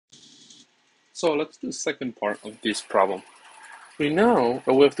So let's do the second part of this problem. We know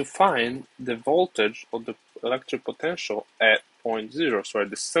that we have to find the voltage of the electric potential at point 0, so at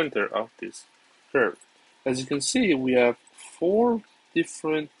the center of this curve. As you can see, we have 4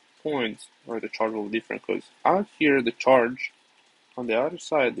 different points where the charge will be different, because out here the charge, on the other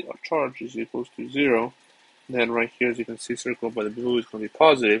side the charge is equals to 0. Then right here, as you can see, circled by the blue is going to be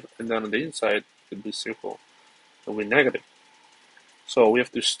positive, and then on the inside the circle will be negative. So we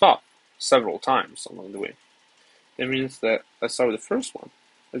have to stop several times along the way. That means that, let's start with the first one.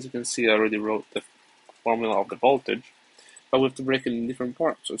 As you can see, I already wrote the formula of the voltage, but we have to break it in different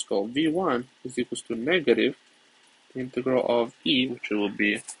parts. So it's called V1 is equals to negative the integral of E, which will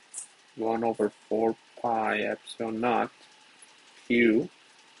be 1 over 4 pi epsilon naught Q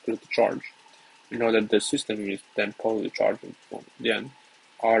to the charge. We know that the system is then positive charge from the end,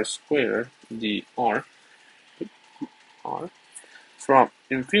 R squared dr from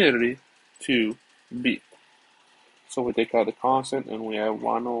infinity to B. So we take out the constant and we have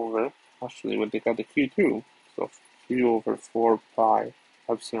 1 over, actually we take out the Q too. So Q over 4 pi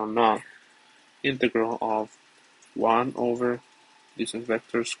epsilon naught integral of 1 over distance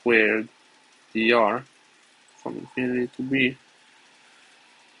vector squared dr from infinity to B.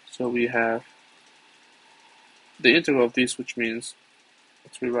 So we have the integral of this, which means,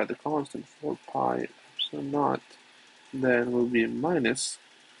 let's rewrite the constant, 4 pi epsilon naught, then will be minus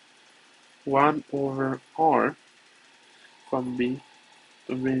 1 over r from B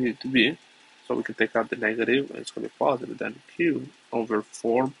to infinity to B. So we can take out the negative, and it's going to be positive, then Q over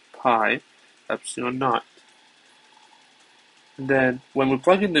 4 pi epsilon naught. And then when we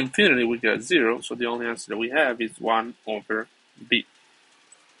plug in the infinity, we get 0, so the only answer that we have is 1 over B.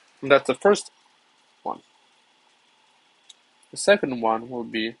 And that's the first one. The second one will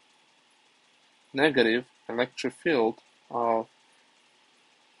be negative electric field of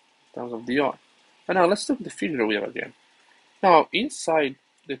in terms of dr. And now let's look at the figure we have again. Now inside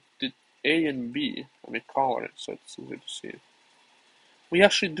the A and B, let me color it so it's easier to see. We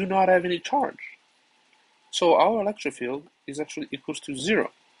actually do not have any charge. So our electric field is actually equals to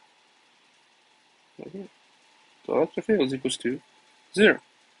 0. Right here. So electric field is equals to 0.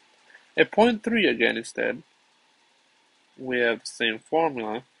 At point 3 again instead, we have the same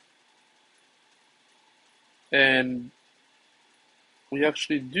formula, and we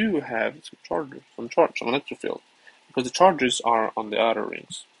actually do have some electric field, because the charges are on the outer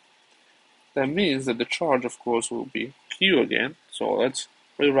rings. That means that the charge, of course, will be Q again. So let's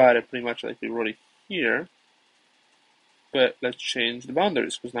rewrite it pretty much like we wrote it here, but let's change the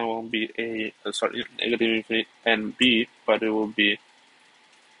boundaries, because now it won't be negative infinity and B, but it will be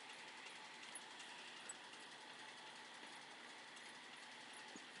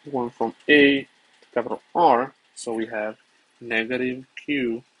going from A to capital R. So we have negative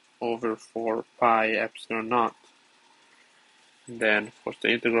Q over 4 pi epsilon naught. And then, of course, the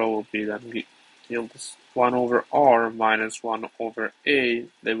integral will be then yield this 1 over R minus 1 over A,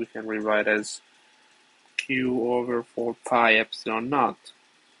 that we can rewrite as Q over 4 pi epsilon naught.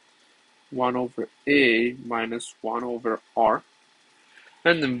 1 over A minus 1 over R.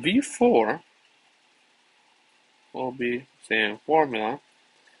 And then V4 will be the same formula.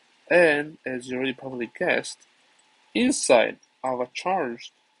 And as you already probably guessed, inside of a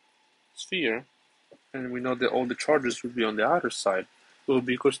charged sphere, and we know that all the charges will be on the outer side, will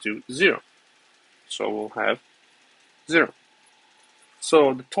be equals to 0. So we'll have 0.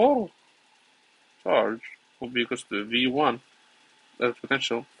 So the total charge will be equals to V1, the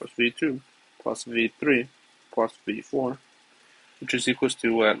potential, plus V2, plus V3, plus V4, which is equals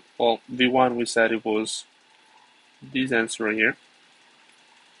to, well, V1 we said it was this answer right here.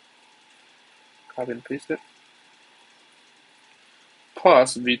 Copy and paste it.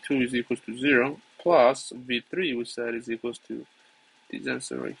 Plus V2 is equals to 0, plus V3 we said is equals to this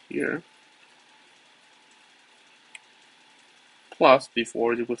answer right here, plus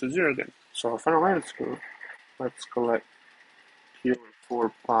V4 is equal to 0 again. So our final answer, let's collect Q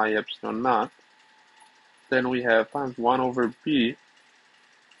over 4 pi epsilon naught. Then we have times 1 over B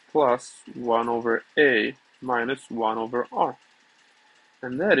plus 1 over A minus 1 over R.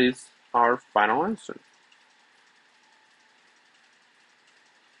 And that is our final answer.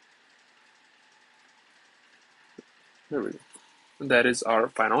 There we go. And that is our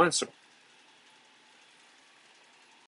final answer.